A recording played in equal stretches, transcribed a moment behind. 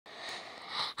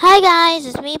Hi guys,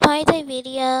 it's me, Ponytail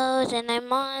Videos, and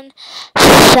I'm on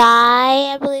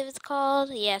Psy, I believe it's called.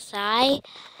 Yes, Psy.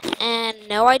 And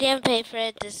no, I didn't pay for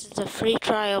it. This is a free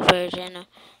trial version. At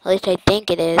least I think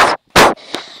it is.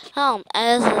 I'm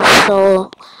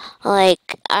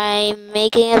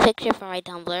making a picture for my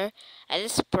Tumblr. I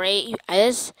just spray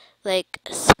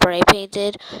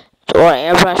painted, or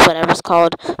airbrush, whatever it's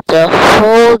called, the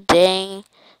whole dang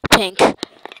pink.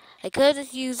 I could have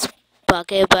just used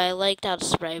bucket, but I liked how the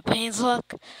spray paints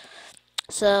look.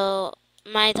 So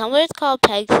my Tumblr is called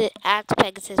Axe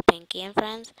Pegasus Pinky and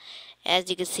Friends. As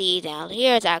you can see down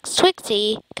here, it's Axe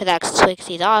Twixie, because Axe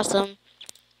Twixie is awesome.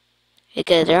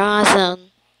 Because they're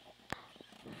awesome.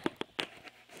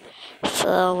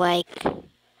 So I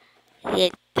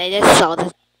just saw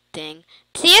this thing.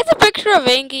 See, it's a picture of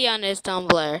Inky on his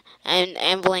Tumblr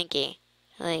and Blinky.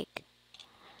 Like,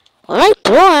 what am I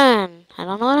doing? I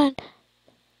don't know what I'm.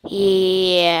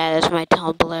 Yeah, that's my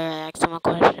Tumblr. Ask him a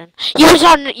question.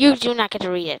 You do not get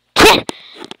to read it.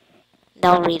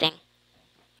 No reading.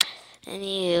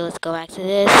 Anywho, let's go back to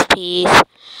this piece.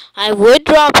 I would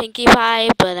draw Pinkie Pie,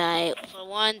 but for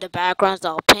one, the background's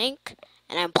all pink,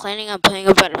 and I'm planning on putting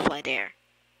a butterfly there.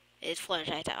 It's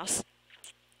Fluttershy's house.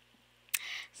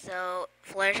 So,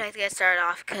 Fluttershy's gonna start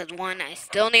off because one, I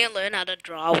still need to learn how to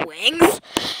draw wings,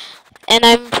 and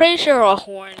I'm pretty sure a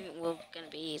horn will gonna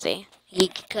be easy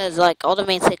because like all the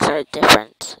main six are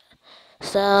different.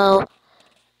 So,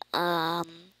 I'm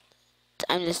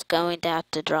just going to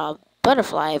have to draw a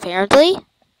butterfly apparently.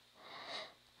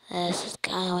 This is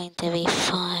going to be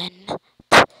fun.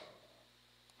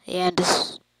 Yeah,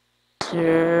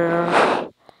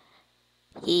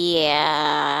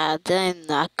 yeah, I'm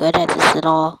not good at this at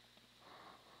all.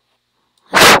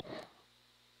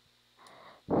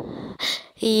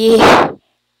 Yeah.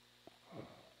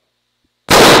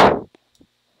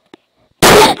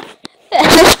 I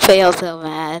just failed so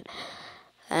bad.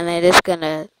 And I'm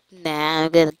gonna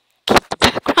keep the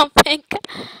background pink.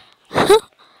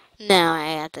 Now I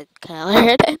have to color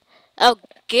it in.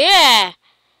 Okay.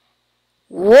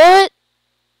 What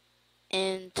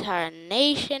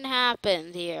incarnation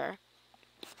happened here?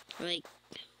 Like,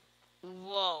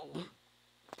 whoa.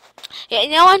 Yeah,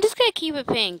 no, I'm just gonna keep it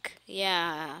pink.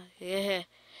 Yeah.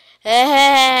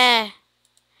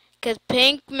 Because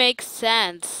pink makes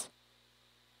sense.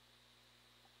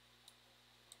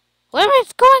 What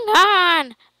is going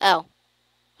on? Oh,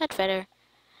 much better.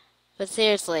 But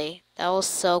seriously, that was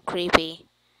so creepy.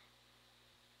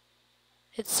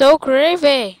 It's so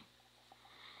creepy.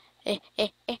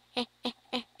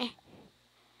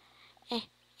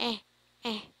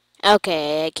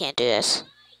 Okay, I can't do this.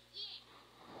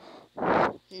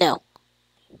 No.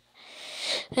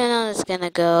 Then I'm just gonna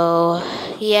go.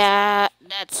 Yeah,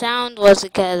 that sound was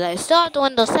because I still have the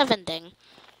Windows 7 thing.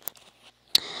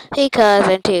 Because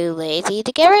I'm too lazy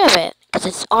to get rid of it. Because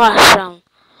it's awesome.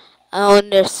 Oh, and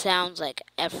there sounds like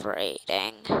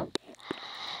everything.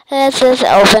 Let's just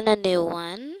open a new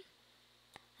one.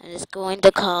 I'm just going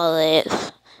to call it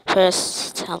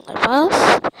First Tumblr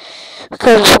Post.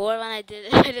 Because before when I did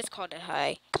it, I just called it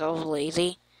Hi. Because I was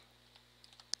lazy.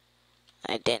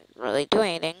 I didn't really do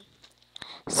anything.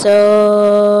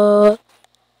 So,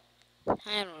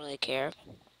 I don't really care.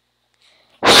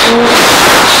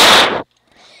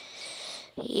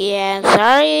 Yeah,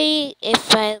 sorry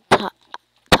if I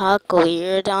talk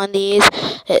weird on these.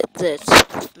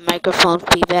 It's microphone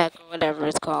feedback or whatever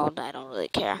it's called. I don't really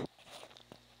care.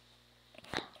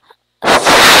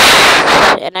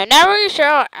 And I'm not really sure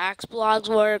how Axe blogs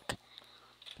work.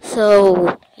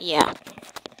 So, yeah.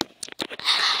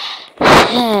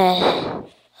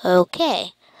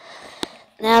 Okay.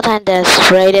 Now time to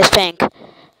spray this pink.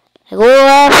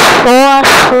 Rush,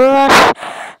 rush, rush,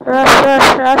 rush,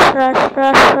 rush, rush, rush,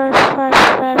 rush, rush,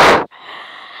 rush, rush.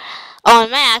 Oh,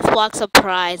 and my Axe block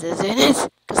surprises in it.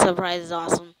 Because surprise is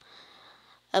awesome.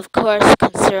 Of course,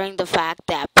 considering the fact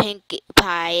that Pinkie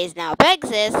Pie is now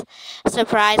Pegasus,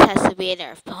 surprise has to be a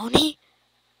Nerf pony.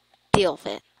 Deal with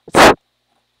it.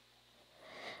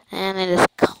 And it is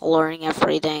coloring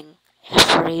everything.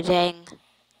 Everything.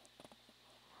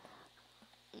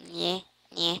 Yeah,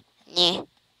 yeah, yeah.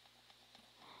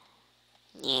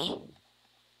 Yeah.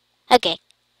 Okay.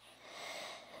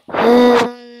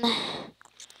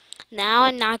 Now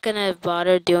I'm not gonna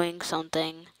bother doing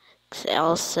something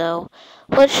else, so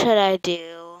what should I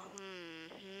do?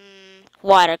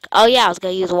 Oh yeah, I was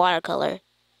gonna use watercolor.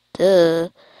 Duh.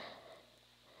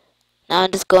 Now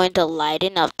I'm just going to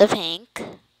lighten up the pink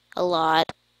a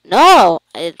lot. No,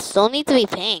 it still needs to be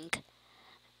pink.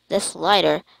 This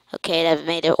lighter. Okay, that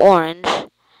made it orange.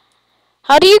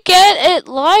 How do you get it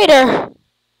lighter?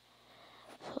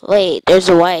 Wait, there's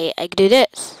a way. I can do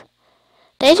this.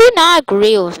 They do not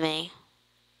agree with me.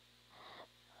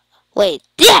 Wait,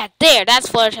 yeah, there, that's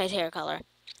Fluttershy's hair color.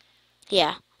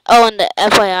 Yeah. Oh, and the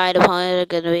FYI, the ponies are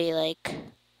gonna be like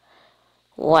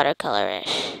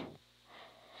watercolorish.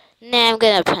 Nah, I'm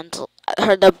gonna pencil.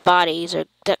 The bodies are.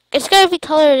 It's gonna be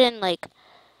colored in like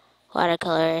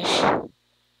watercolorish.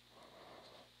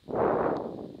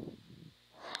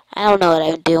 I don't know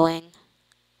what I'm doing.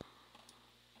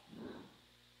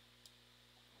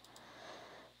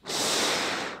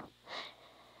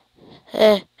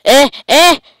 Eh, eh,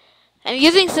 eh! I'm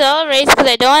using Cell Erase because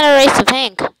I don't want to erase the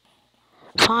pink.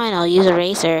 Fine, I'll use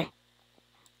eraser.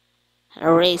 And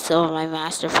erase over my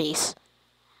masterpiece.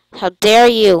 How dare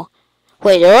you!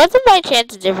 Wait, there wasn't by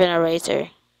chance a different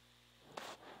eraser.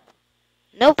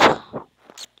 Nope.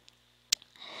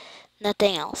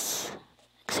 Nothing else.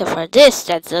 Except for this,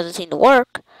 that doesn't seem to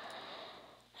work.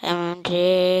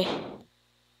 MG.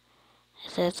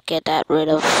 Let's get that rid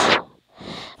of.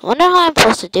 I wonder how I'm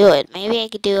supposed to do it. Maybe I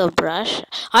could do a brush.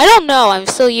 I don't know. I'm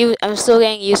still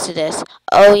getting used to this.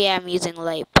 Oh yeah, I'm using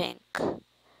light pink.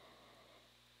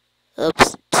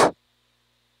 Oops.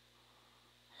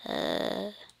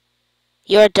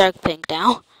 You're dark pink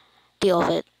now. Deal with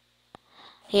it.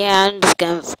 Yeah, I'm just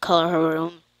gonna color her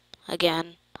room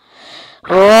again.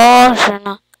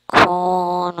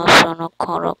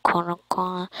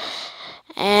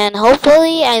 And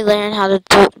hopefully I learn how to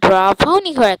draw a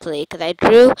pony correctly, because I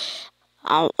drew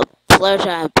a Fluttershy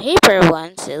on paper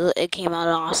once. It came out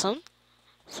awesome.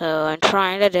 So I'm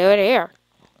trying to do it here.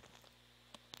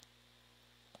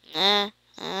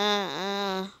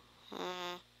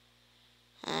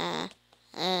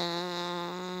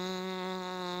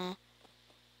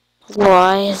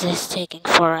 Why is this taking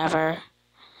forever?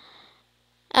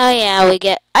 Oh yeah,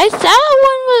 I saw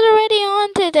one was already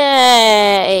on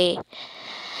today.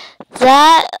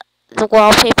 The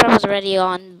wallpaper was already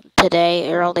on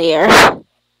today earlier.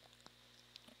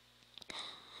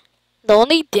 The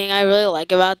only thing I really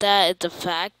like about that is the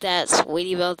fact that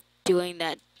Sweetie Belle's doing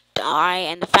that eye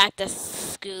and the fact that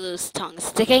Scootaloo's tongue is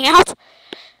sticking out.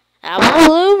 Apple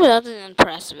Bloom doesn't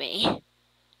impress me.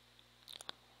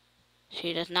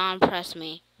 She does not impress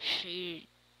me. She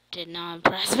did not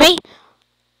impress me.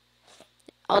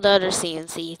 All the other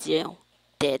CNCs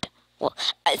did. Well,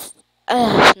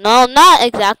 no, not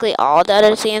exactly all the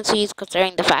other CNCs,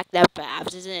 considering the fact that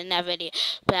Babs isn't in that video,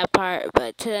 that part.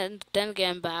 But then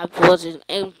again, Babs wasn't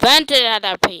invented at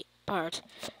that part.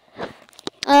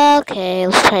 Okay,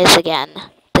 let's try this again.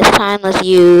 This time, let's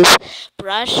use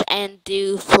brush and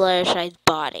do Fluttershy's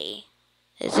body.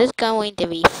 Is this going to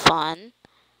be fun?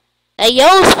 That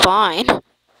yellow's fine.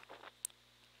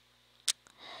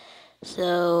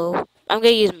 So I'm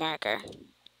gonna use marker.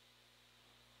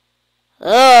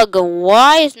 Ugh,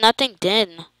 why is nothing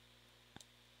done?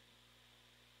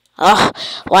 Ugh,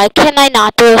 why can I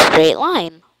not do a straight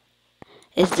line?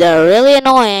 It's really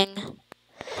annoying.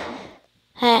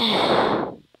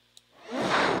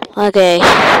 Okay.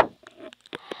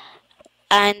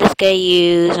 I'm just gonna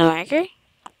use a marker.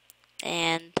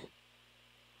 And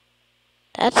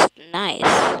that's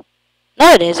nice.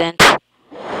 No, it isn't.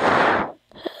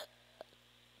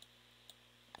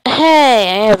 Hey,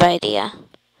 I have an idea.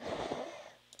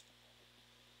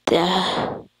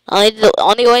 The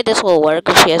only way this will work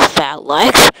if she has fat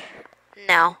legs.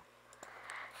 No.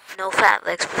 No fat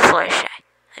legs for Fluttershy.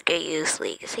 I could use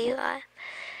Legacy Line.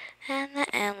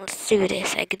 And let's do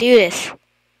this. I could do this.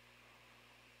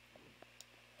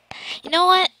 You know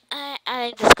what?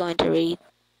 I'm just going to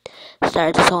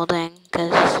restart this whole thing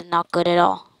because this is not good at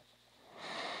all.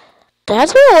 There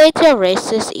has to be a way to erase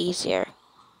this easier.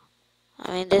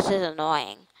 I mean, this is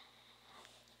annoying.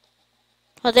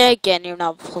 But then again, you're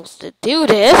not supposed to do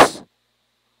this.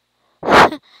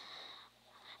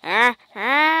 I'm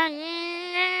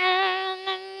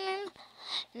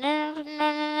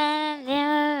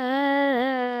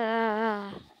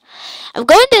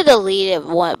going to delete it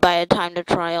by the time the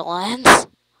trial ends.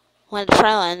 When the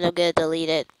trial ends, I'm going to delete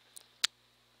it.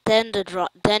 Then the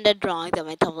drawings on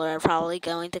my Tumblr are probably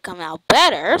going to come out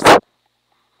better.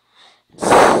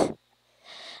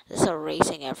 Just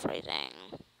erasing everything.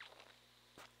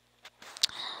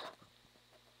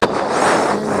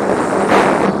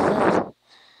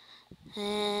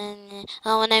 And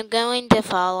I'm going to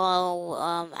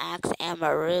follow Axe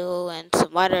Amaru and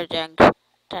some other junk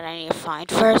that I need to find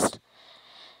first.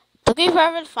 Took me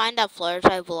forever to find that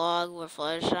Fluttershy blog where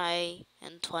Fluttershy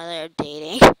and Twilight are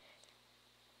dating.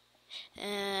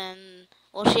 And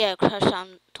well, she had a crush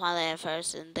on Twilight at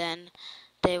first, and then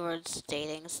they were just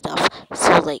dating and stuff.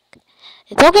 So like,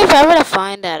 It took me forever to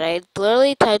find that. I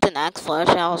literally typed in X Flush.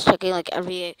 I was checking like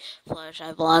every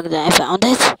Fluttershy blog that I found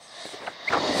it.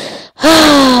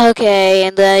 Okay,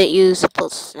 and then I used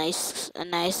a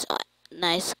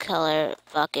nice color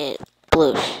bucket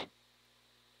blush.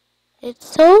 It's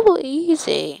so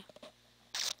easy.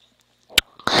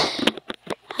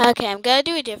 Okay, I'm gonna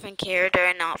do a different character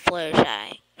and not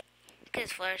Fluttershy.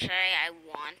 Because Fluttershy, I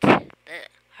want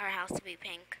her house to be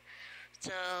pink.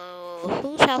 So,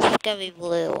 whose house is gonna be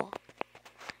blue?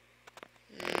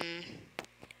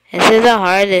 This is a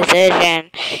hard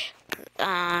decision.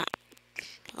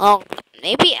 Well,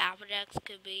 maybe Applejack's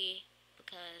could be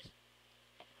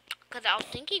because I was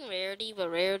thinking Rarity, but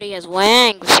Rarity has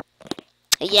wings.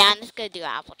 Yeah, I'm just gonna do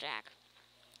Applejack.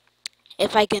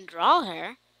 If I can draw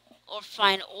her or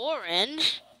find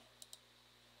orange.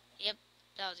 Yep,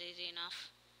 that was easy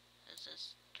enough. Let's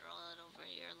just draw it over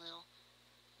here a little.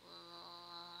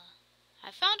 I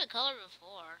found a color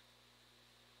before.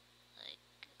 Like,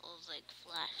 it was like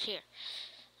flash here.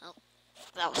 Oh,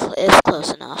 it's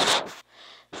close enough.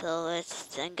 So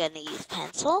I'm gonna use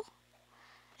pencil.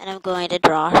 And I'm going to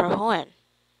draw her horn.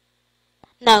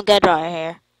 No, I'm gonna draw her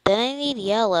hair. Then I need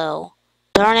yellow.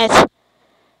 Darn it.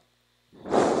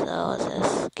 So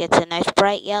let's get a nice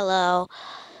bright yellow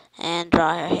and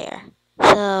draw her hair.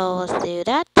 So let's do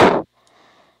that.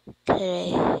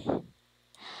 Okay.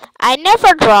 I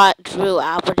never drew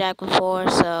Applejack before,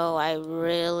 so I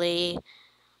really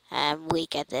am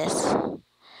weak at this.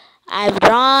 I've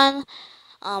drawn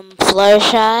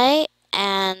Fluttershy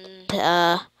and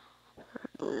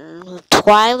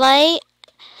Twilight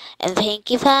and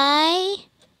Pinkie Pie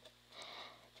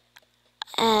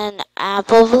and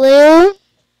Apple Bloom.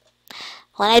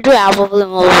 When I drew Apple Bloom,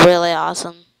 it was really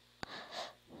awesome.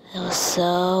 It was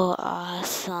so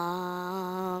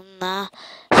awesome.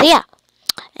 So yeah.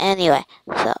 Anyway,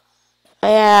 so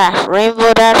yeah,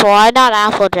 Rainbow Dash. Why not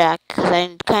Applejack? Because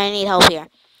I kind of need help here.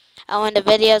 Oh, and the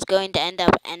video is going to end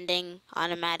up ending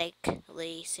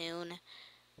automatically soon,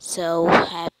 so I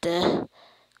have to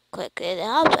click it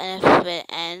up. And if it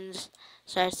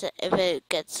if it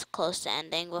gets close to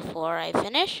ending before I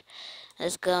finish,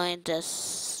 it's going to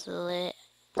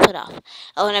put off.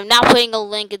 Oh, and I'm not putting a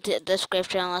link into the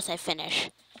description unless I finish.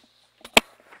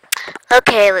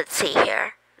 Okay, let's see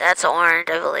here. That's orange,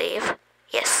 I believe.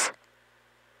 Yes.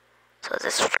 So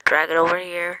just drag it over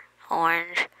here.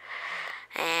 Orange.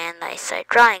 And I start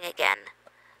drawing again.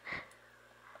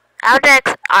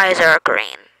 Applejack's eyes are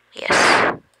green. Yes.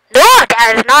 No,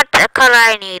 that is not the color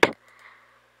I need.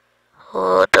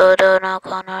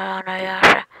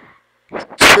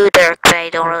 Too dark, but I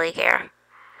don't really care.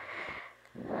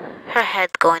 Her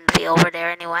head's going to be over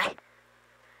there anyway.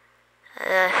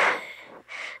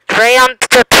 Right on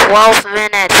to 12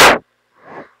 minutes.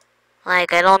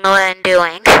 Like, I don't know what I'm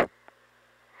doing.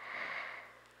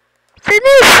 It's a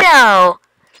new show.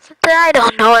 I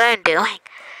don't know what I'm doing.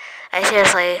 I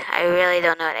really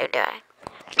don't know what I'm doing.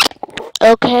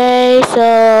 Okay,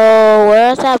 so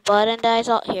where's that button that I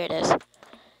saw? Here it is.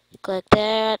 Click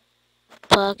that,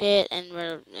 plug it, and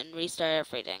restart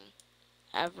everything.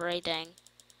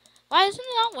 Why isn't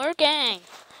it not working?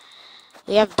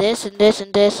 We have this and this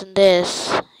and this and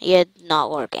this. Yet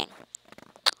not working.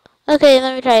 Okay,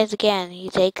 let me try this again. You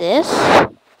take this.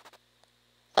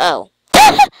 Oh.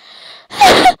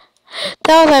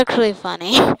 That was actually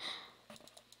funny. So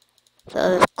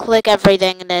let's click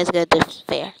everything and then it's gonna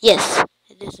disappear. Yes,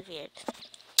 it disappeared.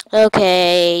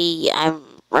 Okay,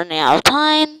 I'm running out of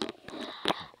time.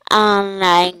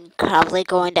 I'm probably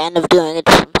going to end up doing a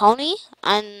different pony.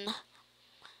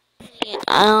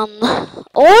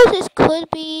 Or this could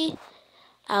be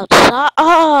outside.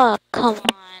 Oh, come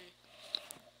on.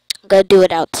 I'm gonna do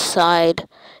it outside.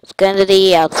 It's gonna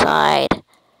be outside.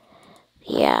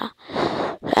 Yeah.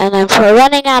 And I'm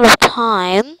running out of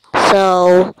time,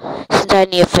 so since I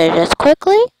need to finish this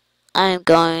quickly, I'm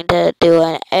going to do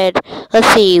an edge. Let's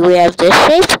see, we have this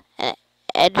shape,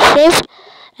 edge shape,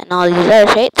 and all these other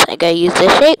shapes. I gotta use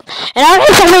this shape, and I'll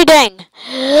fix everything!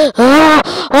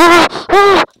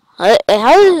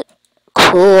 How is it?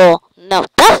 Cool. No,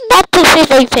 that's not the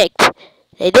shape I picked.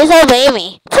 They disobey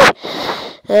me.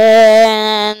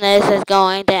 And this is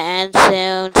going to end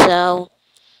soon, so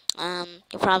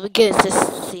you're probably good to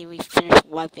see me finish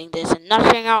wiping this and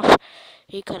nothing else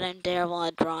because I'm terrible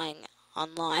at drawing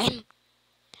online.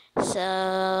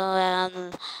 So,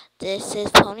 this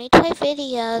is Pony Toy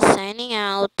Video signing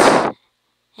out,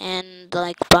 and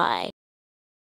bye.